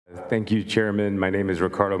Thank you, Chairman. My name is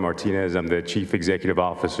Ricardo Martinez. I'm the Chief Executive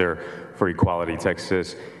Officer for Equality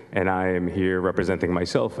Texas, and I am here representing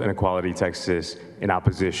myself and Equality Texas in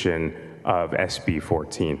opposition of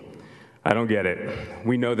SB14. I don't get it.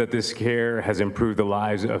 We know that this care has improved the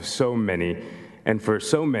lives of so many, and for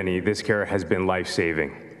so many, this care has been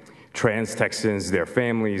life-saving. Trans Texans, their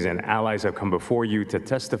families, and allies have come before you to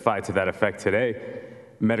testify to that effect today.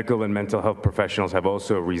 Medical and mental health professionals have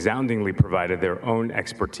also resoundingly provided their own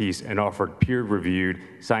expertise and offered peer-reviewed,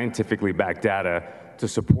 scientifically backed data to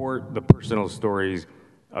support the personal stories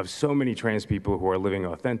of so many trans people who are living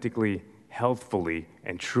authentically, healthfully,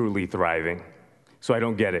 and truly thriving. So I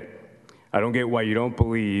don't get it. I don't get why you don't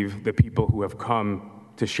believe the people who have come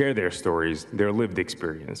to share their stories, their lived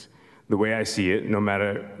experience. The way I see it, no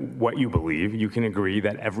matter what you believe, you can agree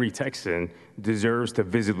that every Texan deserves to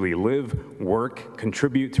visibly live, work,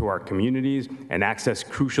 contribute to our communities, and access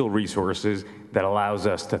crucial resources that allows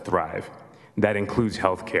us to thrive. That includes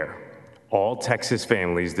health care. All Texas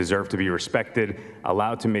families deserve to be respected,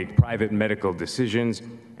 allowed to make private medical decisions,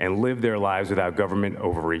 and live their lives without government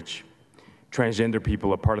overreach. Transgender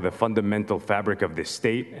people are part of the fundamental fabric of this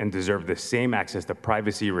state and deserve the same access to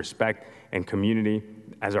privacy, respect, and community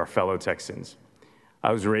as our fellow Texans.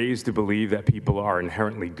 I was raised to believe that people are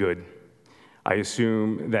inherently good. I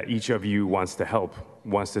assume that each of you wants to help,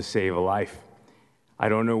 wants to save a life. I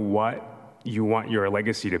don't know what you want your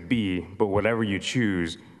legacy to be, but whatever you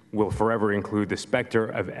choose will forever include the specter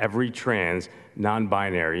of every trans,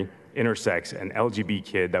 non-binary, intersex, and LGBT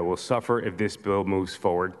kid that will suffer if this bill moves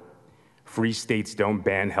forward. Free states don't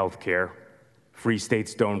ban health care. Free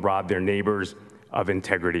states don't rob their neighbors of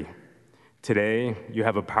integrity. Today, you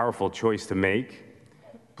have a powerful choice to make.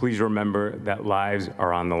 Please remember that lives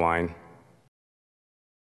are on the line.